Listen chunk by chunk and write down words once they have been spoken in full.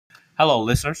Hello,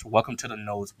 listeners. Welcome to the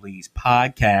Nosebleeds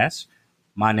podcast.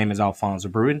 My name is Alfonso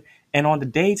Bruin, and on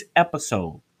today's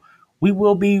episode, we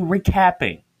will be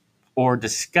recapping or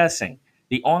discussing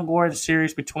the ongoing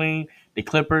series between the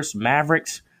Clippers,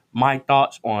 Mavericks, my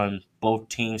thoughts on both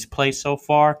teams' play so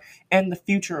far, and the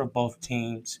future of both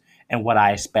teams and what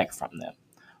I expect from them.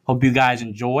 Hope you guys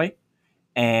enjoy,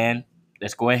 and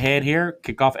let's go ahead here,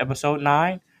 kick off episode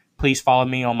 9. Please follow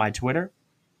me on my Twitter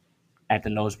at the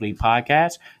Nosebleed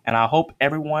Podcast. And I hope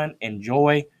everyone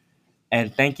enjoy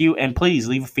and thank you. And please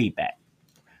leave a feedback.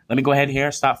 Let me go ahead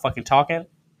here, stop fucking talking,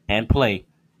 and play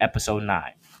episode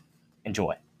 9.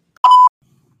 Enjoy.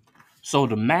 So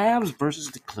the Mavs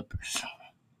versus the Clippers.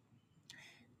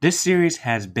 This series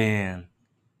has been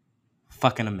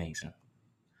fucking amazing.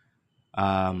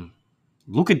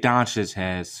 Luka Doncic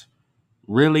has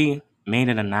really made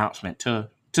an announcement to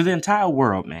the entire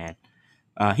world, man.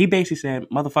 He basically said,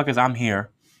 "Motherfuckers, I'm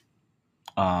here,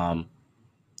 and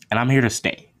I'm here to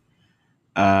stay."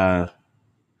 The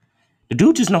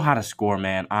dude just know how to score,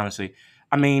 man. Honestly,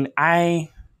 I mean,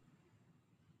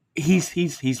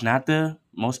 he's not the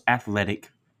most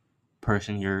athletic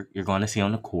person you're going to see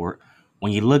on the court.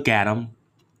 When you look at him,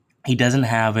 he doesn't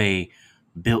have a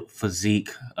built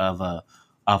physique of a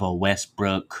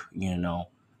Westbrook. He's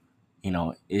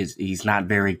not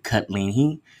very cut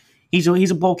lean. He's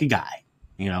a bulky guy.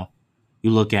 You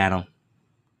look at him.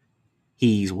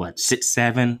 He's what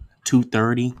 6'7",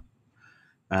 230.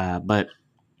 But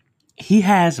he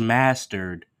has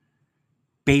mastered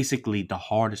basically the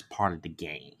hardest part of the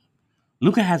game.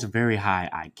 Luka has a very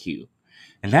high IQ,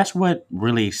 and that's what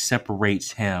really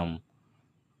separates him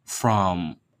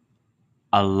from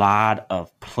a lot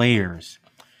of players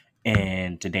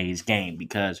in today's game.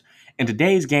 Because in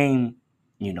today's game,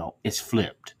 it's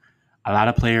flipped. A lot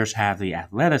of players have the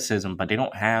athleticism, but they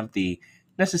don't have the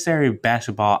necessary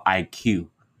basketball IQ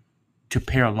to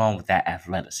pair along with that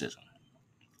athleticism.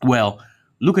 Well,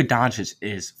 Luka Doncic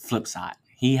is flip side.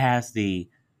 He has the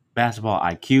basketball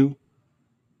IQ,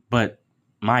 but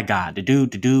my God, the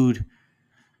dude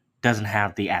doesn't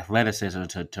have the athleticism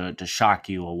to shock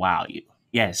you or wow you.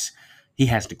 Yes, he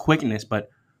has the quickness, but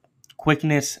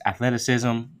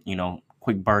athleticism,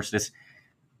 quick bursts.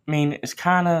 It's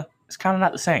kind of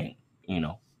not the same.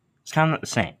 It's kind of not the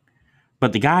same.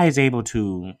 But the guy is able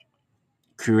to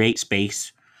create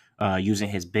space using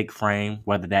his big frame,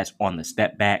 whether that's on the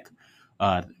step back,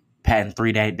 patent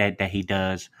three that he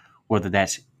does, whether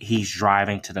that's he's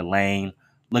driving to the lane,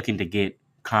 looking to get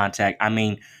contact. I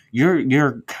mean,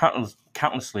 you're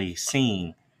countlessly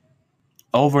seeing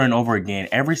over and over again,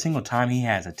 every single time he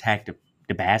has attacked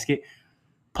the basket,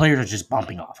 players are just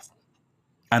bumping off of him.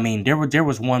 I mean, there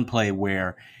was one play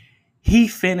where he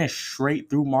finished straight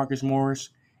through Marcus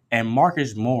Morris, and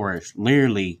Marcus Morris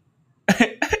literally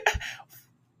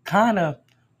kind of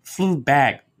flew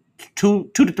back 2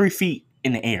 to 3 feet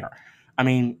in the air. I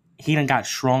mean, he done got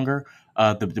stronger.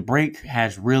 The break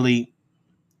has really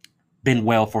been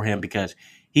well for him because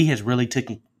he has really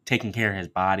taken care of his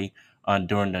body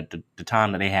during the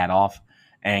time that they had off.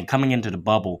 And coming into the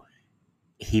bubble,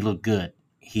 he looked good.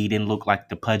 He didn't look like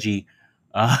the pudgy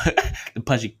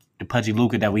the pudgy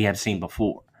Luka that we have seen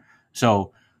before.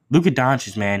 So Luka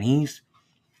Doncic, man, he's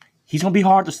gonna be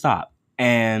hard to stop.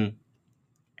 And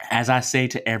as I say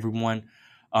to everyone,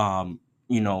 the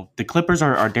Clippers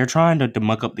they're trying to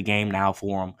muck up the game now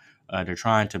for him. They're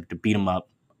trying to beat him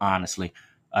up. Honestly,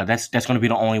 that's going to be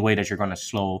the only way that you're going to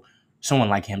slow someone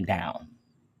like him down.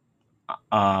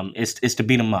 It's to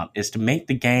beat him up. It's to make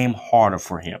the game harder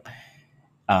for him.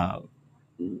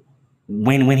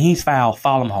 When he's foul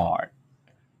him hard.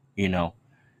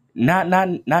 Not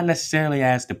necessarily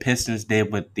as the Pistons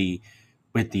did with the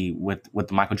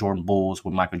Michael Jordan Bulls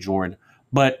with Michael Jordan,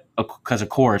 but because of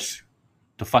course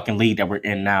the fucking league that we're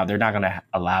in now, they're not gonna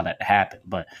allow that to happen.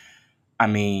 But I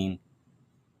mean,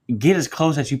 get as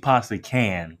close as you possibly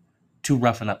can to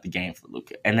roughen up the game for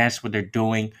Luka, and that's what they're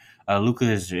doing. Luka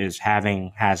has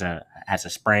a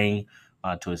sprain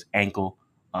to his ankle.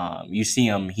 You see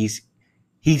him; he's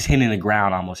hitting the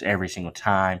ground almost every single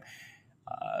time.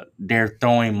 They're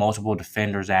throwing multiple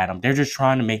defenders at him. They're just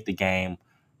trying to make the game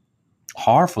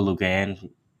hard for Luka, and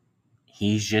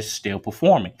he's just still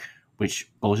performing,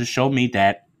 which goes to show me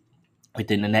that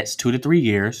within the next 2 to 3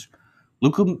 years,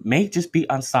 Luka may just be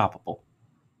unstoppable,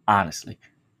 honestly.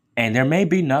 And there may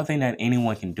be nothing that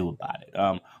anyone can do about it.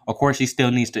 Of course, he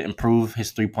still needs to improve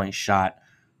his three-point shot.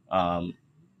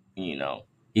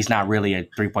 He's not really a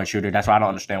three-point shooter. That's why I don't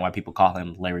understand why people call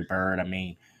him Larry Bird. I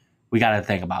mean, we got to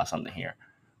think about something here.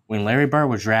 When Larry Bird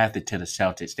was drafted to the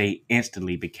Celtics, they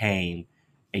instantly became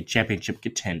a championship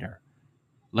contender.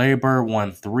 Larry Bird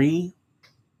won 3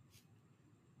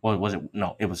 What was it?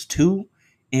 No, it was 2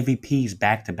 MVPs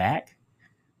back to back.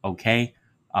 Okay.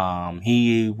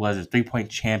 He was a 3-point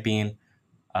champion.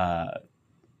 Uh,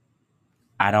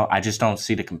 I just don't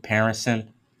see the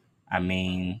comparison. I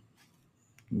mean,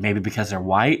 maybe because they're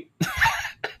white.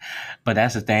 But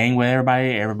that's the thing with everybody.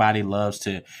 Everybody loves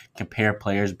to compare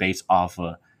players based off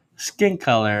of skin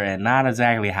color and not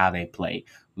exactly how they play.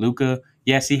 Luka,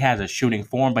 yes, he has a shooting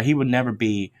form, but he would never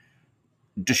be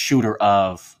the shooter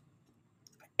of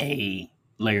a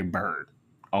Larry Bird.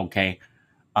 Okay.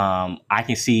 I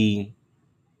can see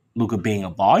Luka being a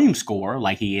volume scorer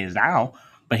like he is now,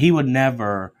 but he would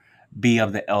never be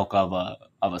of the ilk of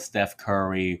a Steph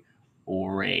Curry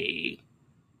or a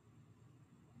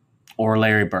or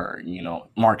Larry Bird,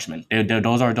 marksman.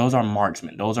 Those are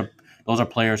marksmen. Those are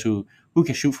players who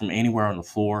can shoot from anywhere on the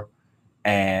floor,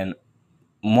 and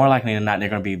more likely than not, they're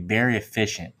going to be very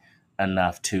efficient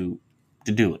enough to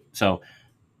do it. So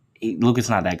Luka's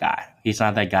not that guy. He's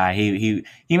not that guy. He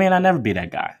may not never be that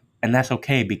guy, and that's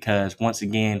okay because once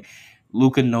again,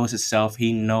 Luka knows himself.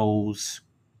 He knows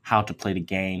how to play the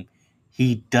game.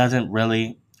 He doesn't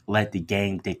really let the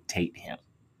game dictate him.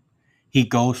 He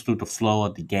goes through the flow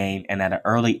of the game, and at an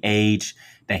early age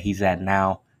that he's at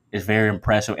now is very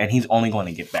impressive, and he's only going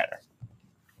to get better.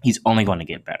 He's only going to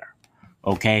get better.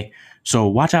 Okay? So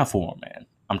watch out for him, man.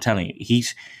 I'm telling you,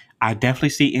 I definitely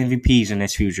see MVPs in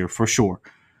this future for sure.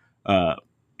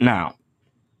 Now,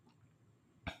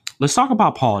 let's talk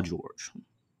about Paul George.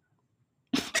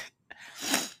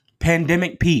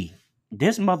 Pandemic P.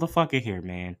 This motherfucker here,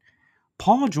 man.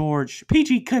 Paul George,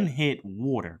 PG couldn't hit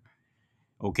water.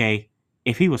 Okay?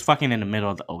 If he was fucking in the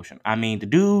middle of the ocean. I mean, the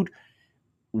dude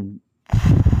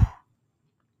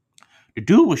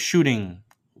was shooting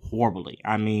horribly.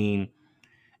 I mean,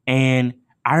 and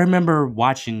I remember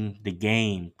watching the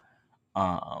game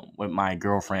with my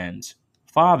girlfriend's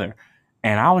father,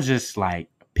 and I was just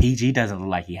like, PG doesn't look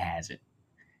like he has it.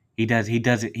 He does. He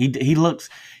doesn't. He looked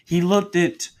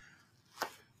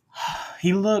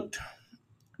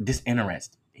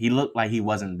disinterested. He looked like he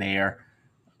wasn't there.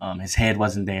 His head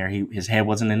wasn't there. His head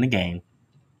wasn't in the game.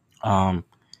 And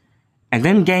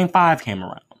then Game 5 came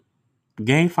around.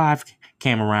 Game 5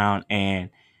 came around,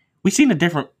 and we seen a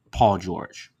different Paul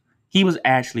George. He was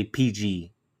actually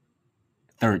PG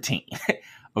 13.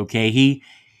 Okay,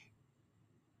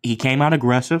 he came out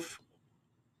aggressive,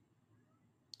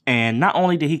 and not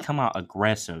only did he come out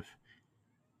aggressive,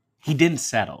 he didn't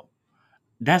settle.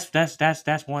 That's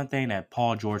one thing that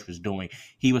Paul George was doing.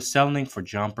 He was settling for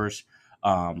jumpers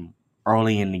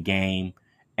early in the game,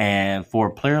 and for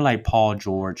a player like Paul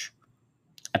George,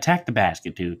 attack the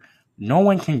basket, dude. No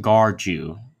one can guard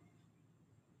you.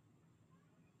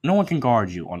 No one can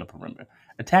guard you on the perimeter.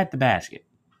 Attack the basket.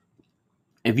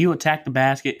 If you attack the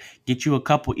basket, get you a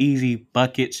couple easy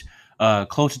buckets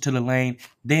closer to the lane,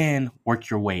 then work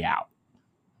your way out.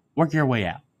 Work your way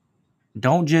out.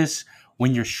 Don't just,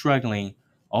 when you're struggling,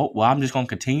 I'm just going to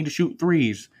continue to shoot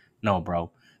threes. No,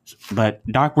 bro. But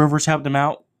Doc Rivers helped him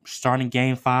out starting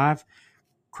Game 5.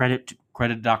 Credit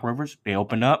to Doc Rivers. They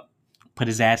opened up, put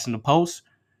his ass in the post.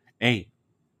 Hey,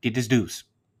 get this deuce.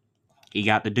 He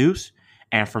got the deuce.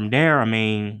 And from there, I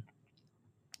mean,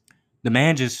 the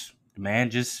man just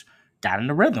got in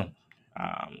the rhythm.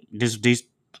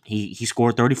 He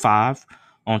scored 35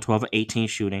 on 12 of 18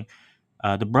 shooting.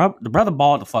 The brother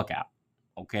balled the fuck out.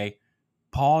 Okay,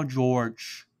 Paul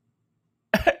George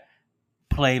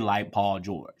played like Paul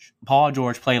George. Paul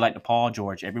George played like the Paul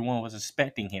George everyone was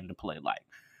expecting him to play like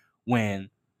when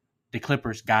the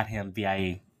Clippers got him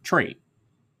via trade.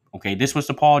 Okay, this was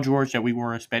the Paul George that we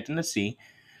were expecting to see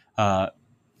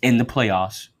in the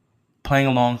playoffs, playing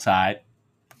alongside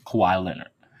Kawhi Leonard.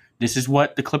 This is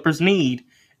what the Clippers need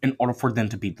in order for them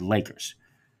to beat the Lakers.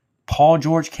 Paul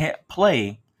George can't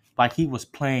play like he was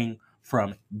playing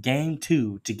from Game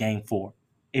 2 to Game 4.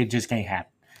 It just can't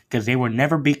happen because they will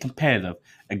never be competitive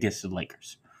against the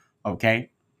Lakers.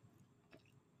 Okay?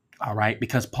 All right?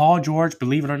 Because Paul George,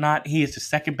 believe it or not, he is the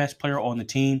second best player on the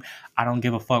team. I don't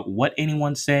give a fuck what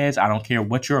anyone says. I don't care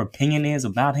what your opinion is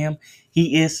about him.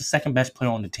 He is the second best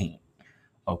player on the team.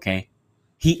 Okay?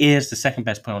 He is the second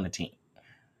best player on the team.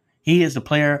 He is the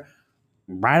player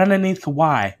right underneath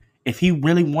Kawhi. If he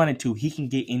really wanted to, he can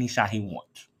get any shot he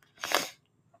wants.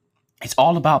 It's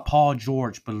all about Paul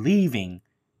George believing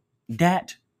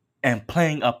that and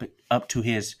playing up to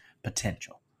his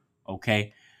potential.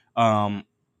 Okay? And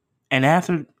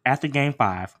after Game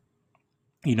 5,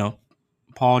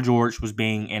 Paul George was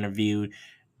being interviewed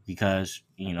because,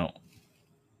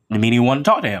 the media wanted to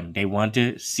talk to him. They wanted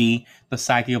to see the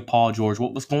psyche of Paul George.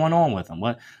 What was going on with him?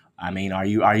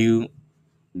 Are you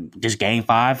this Game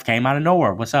 5 came out of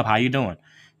nowhere. What's up? How you doing?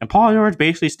 And Paul George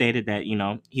basically stated that,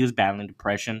 he was battling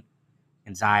depression,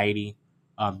 anxiety,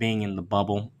 being in the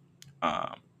bubble.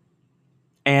 Um,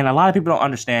 and a lot of people don't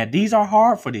understand. These are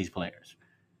hard for these players.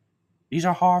 These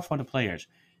are hard for the players.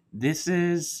 This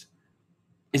is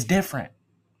it's different.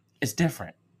 It's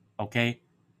different. Okay?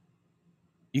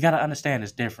 You got to understand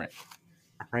it's different.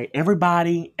 Right?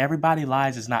 Everybody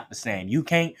lives is not the same. You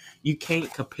can't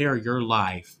compare your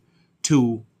life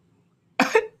to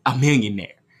a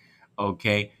millionaire.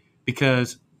 Okay?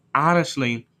 Because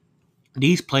honestly,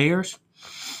 these players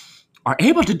are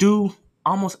able to do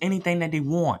almost anything that they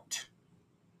want.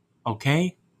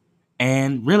 Okay?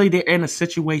 And really, they're in a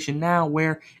situation now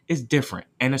where it's different,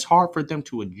 and it's hard for them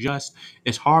to adjust.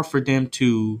 It's hard for them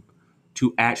to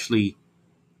actually,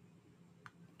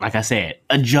 like I said,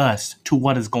 adjust to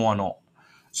what is going on.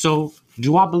 So,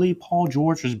 do I believe Paul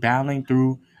George was battling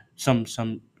through some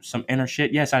inner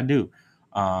shit? Yes, I do.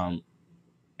 Um,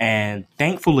 and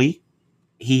thankfully,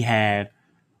 he had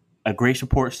a great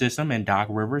support system in Doc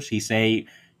Rivers. He stated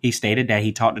that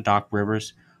he talked to Doc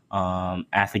Rivers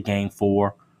after Game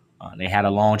 4. They had a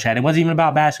long chat. It wasn't even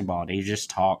about basketball. They just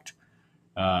talked.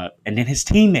 And then his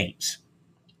teammates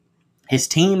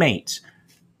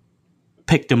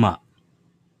picked him up,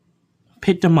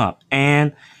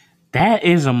 and that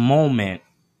is a moment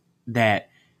that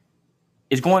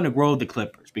is going to grow the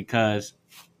Clippers because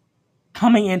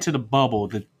coming into the bubble,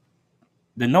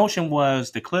 the notion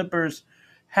was the Clippers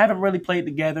haven't really played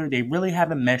together. They really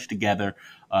haven't meshed together.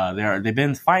 They've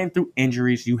been fighting through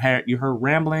injuries. You heard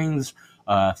ramblings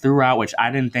throughout, which I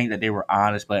didn't think that they were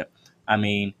honest, but I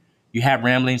mean, you had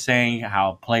ramblings saying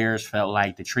how players felt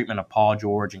like the treatment of Paul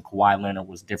George and Kawhi Leonard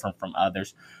was different from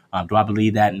others. Do I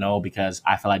believe that? No, because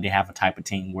I feel like they have a type of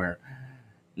team where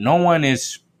no one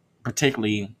is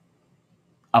particularly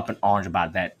up in orange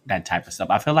about that type of stuff.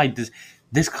 I feel like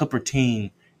this Clipper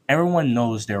team, everyone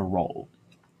knows their role.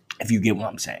 If you get what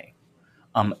I'm saying,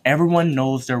 everyone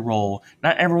knows their role.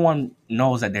 Not everyone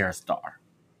knows that they're a star.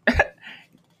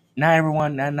 Not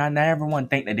everyone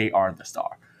think that they are the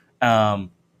star, and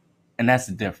that's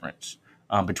the difference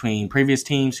between previous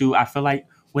teams who I feel like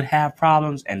would have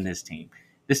problems and this team.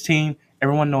 This team,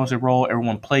 everyone knows their role.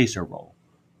 Everyone plays their role.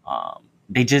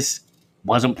 They just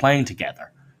wasn't playing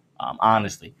together,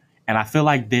 honestly. And I feel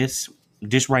like this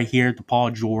right here, the Paul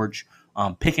George,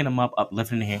 picking him up,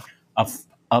 uplifting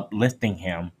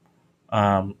him,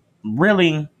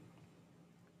 really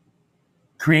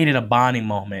created a bonding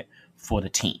moment for the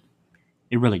team.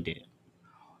 It really did.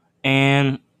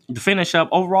 And to finish up,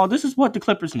 overall, this is what the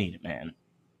Clippers needed, man.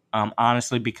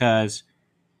 Honestly, because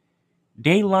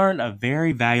they learned a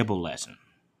very valuable lesson.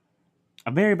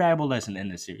 A very valuable lesson in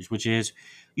this series, which is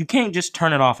you can't just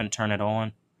turn it off and turn it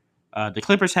on. The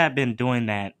Clippers have been doing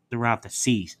that throughout the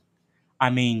season. I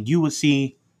mean, you would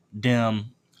see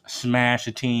them smash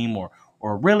a team or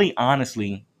really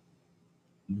honestly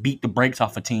beat the brakes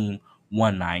off a team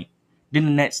one night. Then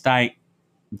the next night,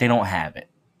 they don't have it.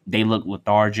 They look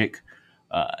lethargic.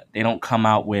 They don't come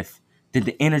out with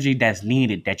the energy that's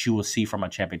needed that you will see from a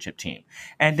championship team.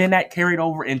 And then that carried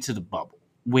over into the bubble,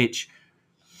 which,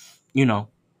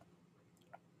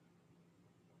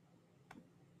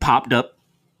 popped up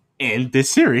in this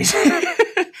series.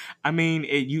 I mean,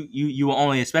 you will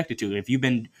only expect it to. If you've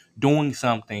been doing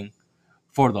something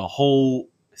for the whole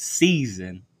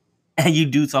season and you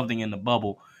do something in the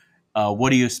bubble, what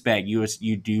do you expect?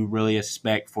 You do really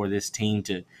expect for this team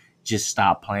to just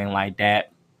stop playing like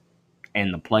that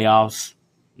in the playoffs?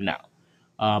 No.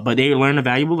 But they learned a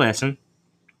valuable lesson.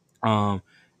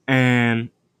 And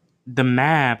the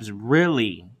Mavs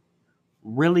really,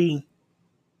 really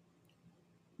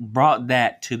brought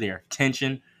that to their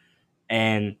attention.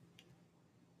 And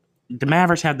the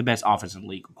Mavericks have the best offense in the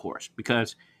league, of course,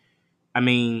 because, I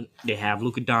mean, they have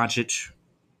Luka Doncic,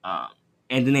 uh,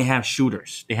 and then they have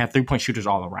shooters. They have 3-point shooters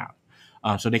all around.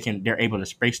 So they're able to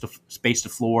space the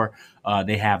floor.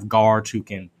 They have guards who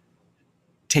can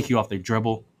take you off their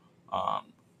dribble,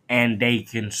 and they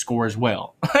can score as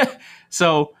well.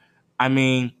 So, I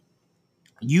mean,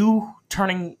 you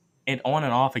turning it on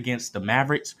and off against the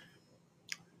Mavericks,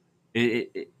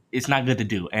 it's not good to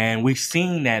do. And we've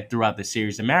seen that throughout the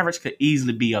series. The Mavericks could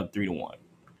easily be up 3-1.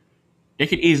 They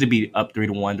could easily be up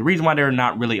 3-1. The reason why they're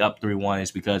not really up 3-1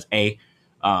 is because A,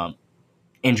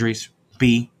 injuries.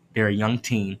 B, they're a young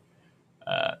team.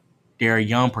 They're a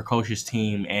young, precocious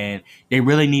team, and they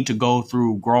really need to go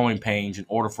through growing pains in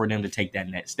order for them to take that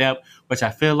next step, which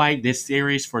I feel like this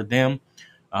series for them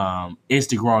is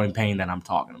the growing pain that I'm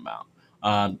talking about.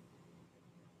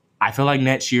 I feel like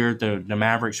next year the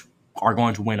Mavericks are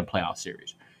going to win a playoff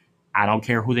series. I don't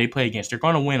care who they play against. They're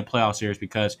going to win a playoff series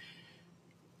because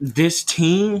this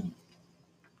team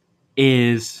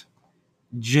is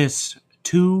just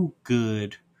too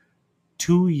good,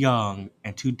 too young,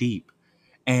 and too deep.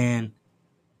 And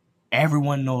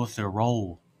everyone knows their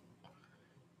role.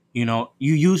 You know,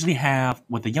 you usually have,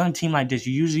 with a young team like this,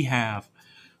 you usually have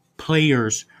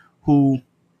players who,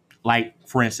 like,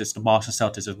 for instance, the Boston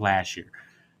Celtics of last year.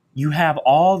 You have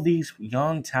all these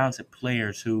young, talented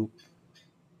players who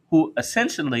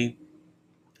essentially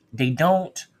they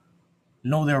don't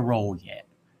know their role yet.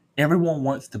 Everyone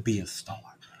wants to be a star.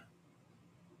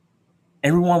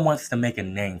 Everyone wants to make a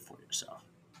name for yourself.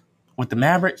 With the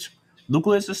Mavericks,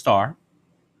 Luka is the star.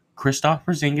 Kristaps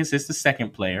Porzingis is the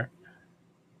second player,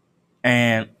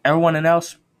 and everyone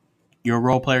else, you're a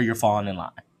role player. You're falling in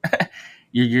line.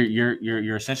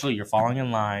 You're essentially you're falling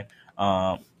in line.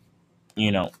 Um,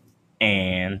 you know,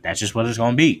 and that's just what it's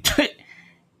going to be.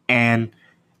 And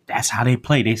that's how they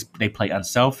play. They play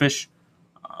unselfish.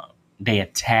 They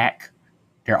attack.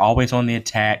 They're always on the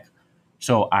attack.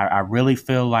 So I really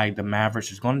feel like the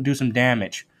Mavericks is going to do some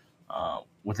damage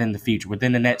within the future,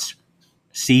 within the next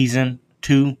season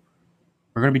two.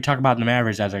 We're going to be talking about the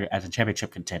Mavericks as a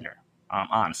championship contender,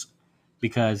 honestly,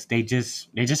 because they just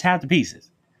have the pieces.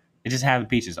 They just have the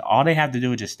pieces. All they have to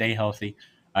do is just stay healthy.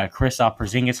 Kristaps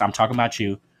Porzingis, I'm talking about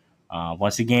you.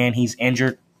 Once again, he's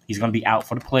injured. He's going to be out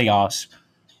for the playoffs.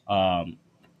 Um,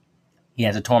 he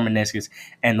has a torn meniscus.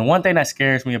 And the one thing that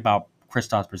scares me about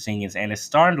Kristaps Porzingis, and it's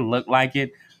starting to look like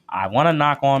it, I want to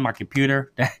knock on my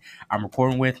computer that I'm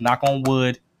recording with, knock on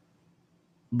wood.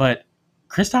 But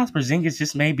Kristaps Porzingis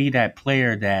just may be that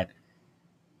player that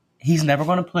he's never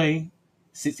going to play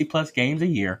 60-plus games a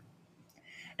year.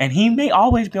 And he may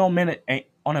always be on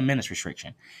a minutes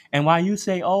restriction. And while you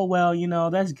say, oh, well,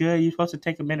 that's good, you're supposed to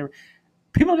take a minute,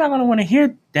 people are not going to want to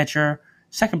hear that your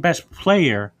second best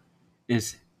player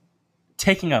is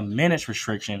taking a minutes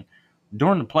restriction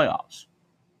during the playoffs.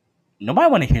 Nobody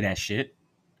want to hear that shit.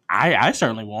 I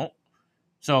certainly won't.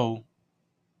 So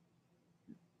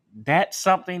that's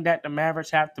something that the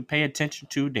Mavericks have to pay attention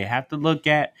to. They have to look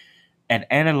at and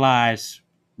analyze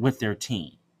with their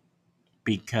team,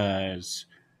 because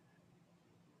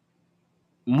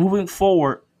moving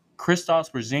forward,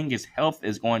 Kristaps Porzingis' health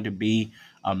is going to be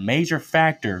a major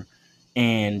factor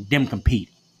in them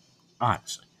competing.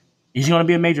 Honestly, he's going to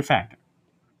be a major factor.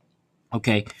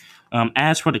 Okay.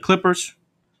 As for the Clippers,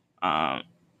 I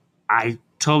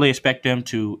totally expect them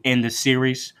to end the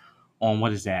series on,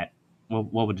 what is that?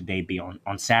 What would the day be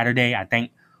on Saturday? I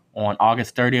think on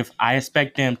August 30th. I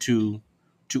expect them to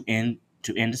end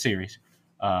the series.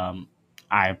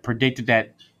 I predicted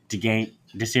that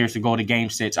the series to go to Game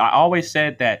 6. I always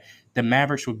said that the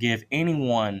Mavericks will give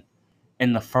anyone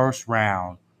in the first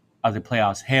round of the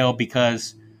playoffs hell,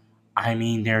 because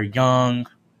they're young,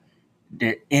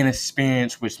 they're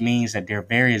inexperienced, which means that they're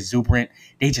very exuberant.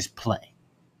 They just play.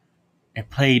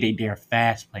 They're a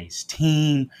fast-paced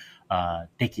team.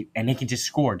 They can just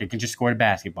score. They can just score the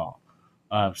basketball.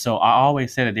 So I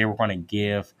always said that they were going to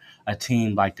give a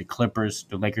team like the Clippers,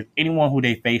 the Lakers, anyone who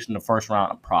they faced in the first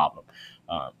round a problem.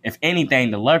 If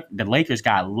anything, the Lakers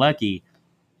got lucky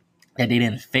that they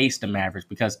didn't face the Mavericks,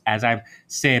 because, as I've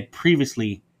said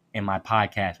previously in my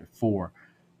podcast before,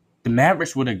 the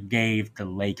Mavericks would have gave the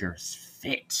Lakers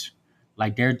fits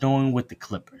like they're doing with the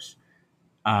Clippers.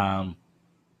 Um,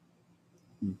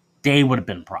 they would have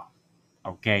been a problem.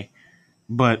 Okay.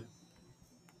 But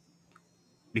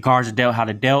the cards are dealt how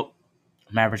they dealt.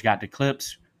 Mavericks got the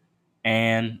Clips,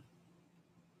 and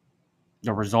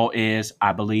the result is,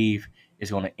 I believe, it's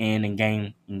going to end in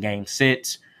game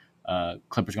 6.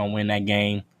 Clippers going to win that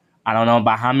game. I don't know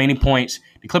by how many points.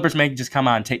 The Clippers may just come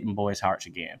out and take them boys' hearts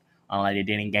again, like they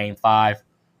did in Game 5.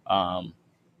 I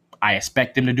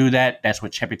expect them to do that. That's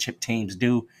what championship teams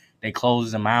do. They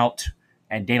close them out,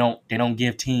 and they don't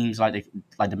give teams like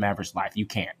the Mavericks life. You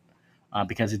can't,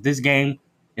 because if this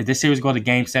series goes to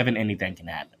Game 7, anything can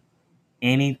happen.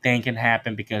 Anything can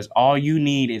happen, because all you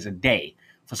need is a day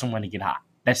for someone to get hot.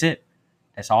 That's it.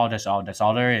 That's all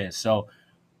there is. So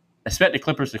expect the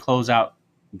Clippers to close out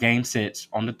Game 6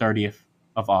 on the 30th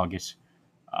of August.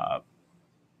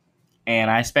 And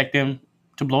I expect them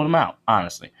to blow them out,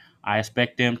 honestly. I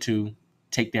expect them to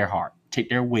take their heart, take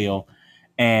their will,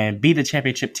 and be the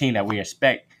championship team that we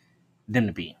expect them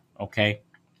to be. Okay.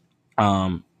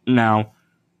 Now,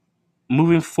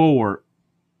 moving forward,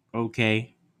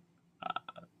 okay,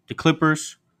 the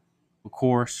Clippers, of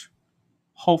course,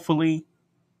 hopefully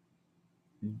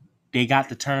they got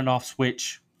the turn off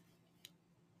switch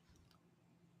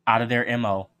out of their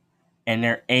MO, and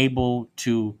they're able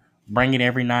to bring it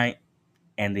every night,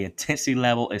 and the intensity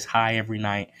level is high every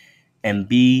night, and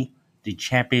be the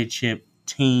championship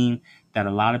team that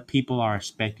a lot of people are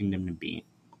expecting them to be.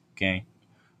 Okay.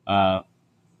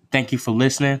 Thank you for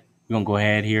listening. We're going to go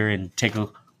ahead here and take a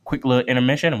quick little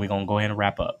intermission, and we're going to go ahead and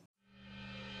wrap up.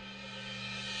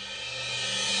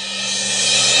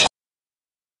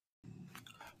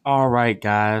 All right,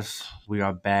 guys, we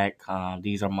are back.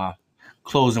 These are my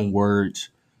closing words.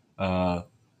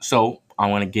 So I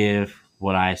want to give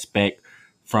what I expect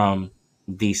from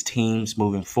these teams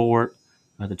moving forward.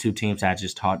 The two teams I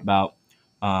just talked about.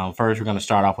 First, we're going to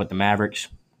start off with the Mavericks.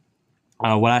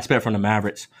 What I expect from the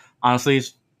Mavericks, honestly,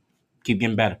 is keep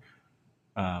getting better.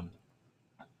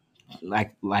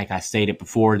 Like I stated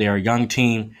before, they're a young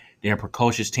team. They're a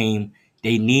precocious team.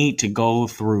 They need to go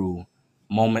through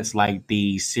moments like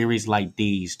these, series like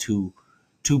these, to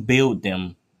build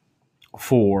them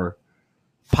for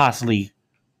possibly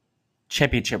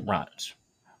championship runs.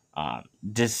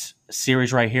 This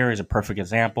series right here is a perfect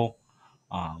example.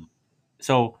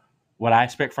 So what I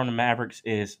expect from the Mavericks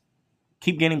is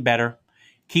keep getting better,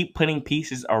 keep putting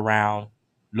pieces around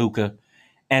Luka,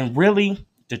 and really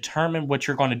determine what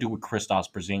you're going to do with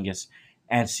Kristaps Porzingis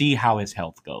and see how his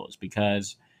health goes,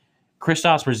 because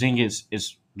Kristaps Porzingis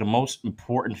is the most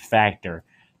important factor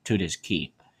to this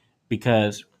key.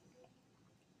 Because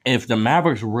if the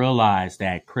Mavericks realize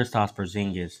that Kristaps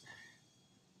Porzingis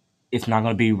is not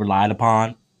going to be relied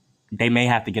upon, they may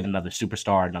have to get another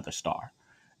superstar, another star.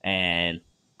 And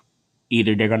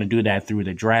either they're going to do that through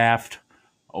the draft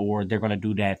or they're going to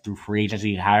do that through free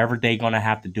agency. However they're going to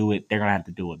have to do it, they're going to have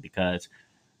to do it, because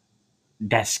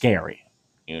that's scary.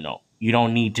 You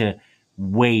don't need to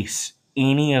waste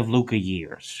any of Luka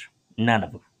years. None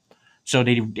of them. So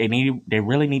they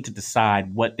really need to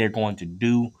decide what they're going to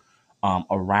do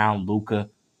around Luka.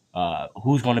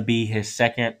 Who's going to be his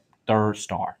second, third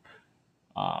star?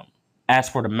 As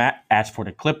for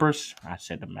the Clippers, I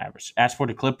said the Mavericks. As for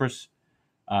the Clippers,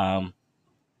 I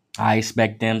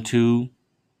expect them to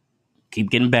keep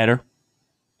getting better.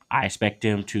 I expect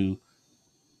them to,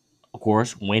 of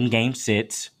course, win game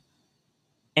 6.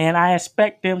 And I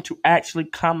expect them to actually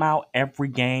come out every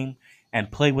game and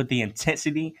play with the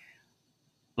intensity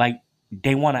like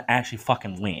they want to actually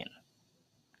fucking win.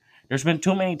 There's been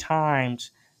too many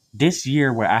times this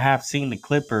year where I have seen the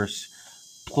Clippers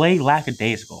play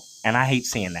lackadaisical, and I hate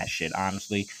seeing that shit,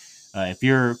 honestly. If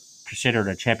you're considered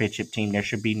a championship team, there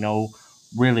should be no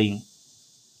really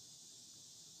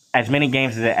as many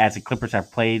games as the Clippers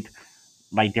have played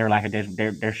like they're lackadaisical.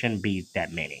 There shouldn't be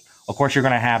that many. Of course, you're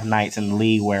going to have nights in the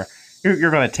league where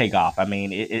you're going to take off. I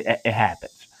mean, it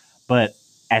happens. But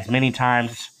as many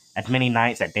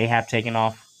nights that they have taken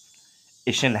off,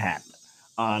 it shouldn't happen.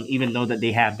 Even though that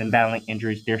they have been battling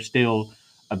injuries, they're still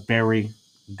a very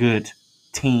good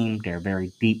team. They're a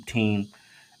very deep team.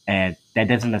 And that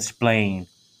doesn't explain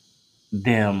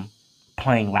them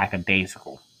playing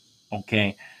lackadaisical.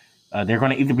 Okay? They're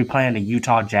going to either be playing the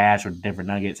Utah Jazz or the Denver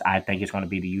Nuggets. I think it's going to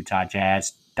be the Utah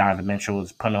Jazz. Donovan Mitchell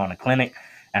is putting on a clinic,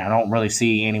 and I don't really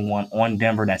see anyone on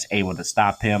Denver that's able to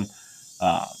stop him.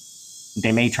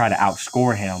 They may try to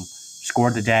outscore him,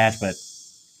 score the Jazz, but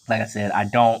like I said, I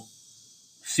don't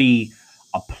see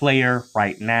a player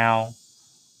right now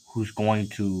who's going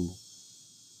to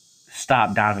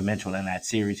stop Donovan Mitchell in that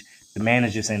series. The man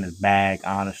is just in his bag,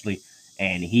 honestly,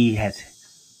 and he has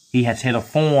hit a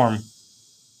form,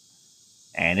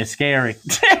 and it's scary.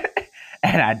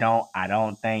 And I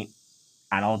don't think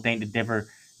the Denver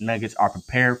Nuggets are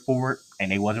prepared for it, and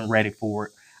they wasn't ready for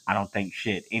it. I don't think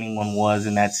anyone was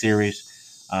in that series.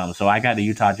 So I got the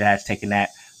Utah Jazz taking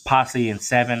that possibly in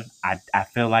 7. I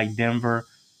feel like Denver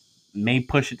may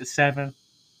push it to 7.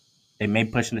 They may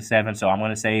push it to 7. So I'm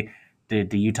going to say the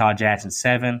Utah Jazz in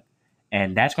 7.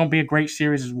 And that's going to be a great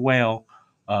series as well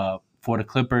for the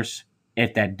Clippers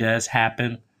if that does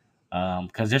happen.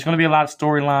 Because there's going to be a lot of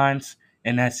storylines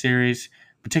in that series.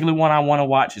 Particularly one I want to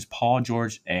watch is Paul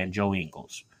George and Joe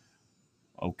Ingles.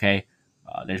 Okay?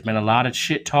 There's been a lot of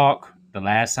shit talk the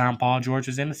last time Paul George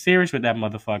was in the series with that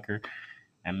motherfucker.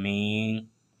 I mean,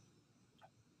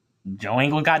 Joe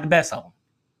Ingles got the best of him.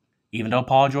 Even though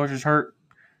Paul George is hurt,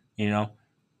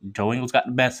 Joe Ingles got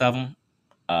the best of him.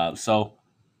 So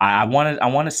I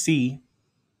want to see,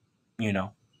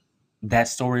 that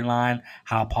storyline,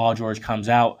 how Paul George comes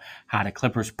out, how the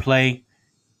Clippers play.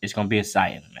 It's going to be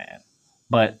exciting, man.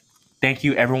 But thank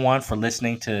you, everyone, for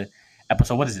listening to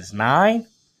episode, what is this, 9?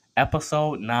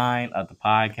 Episode 9 of the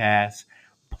podcast.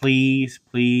 Please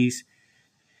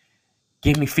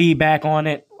give me feedback on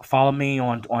it. Follow me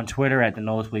on Twitter at the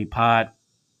Nosebleed Pod.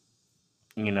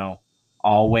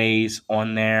 Always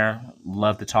on there.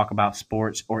 Love to talk about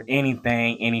sports or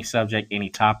anything, any subject, any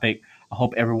topic. I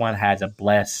hope everyone has a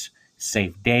blessed,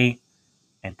 safe day.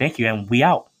 And thank you. And we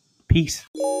out. Peace.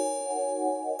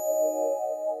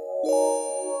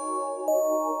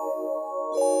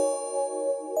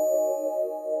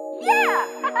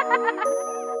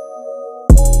 Yeah!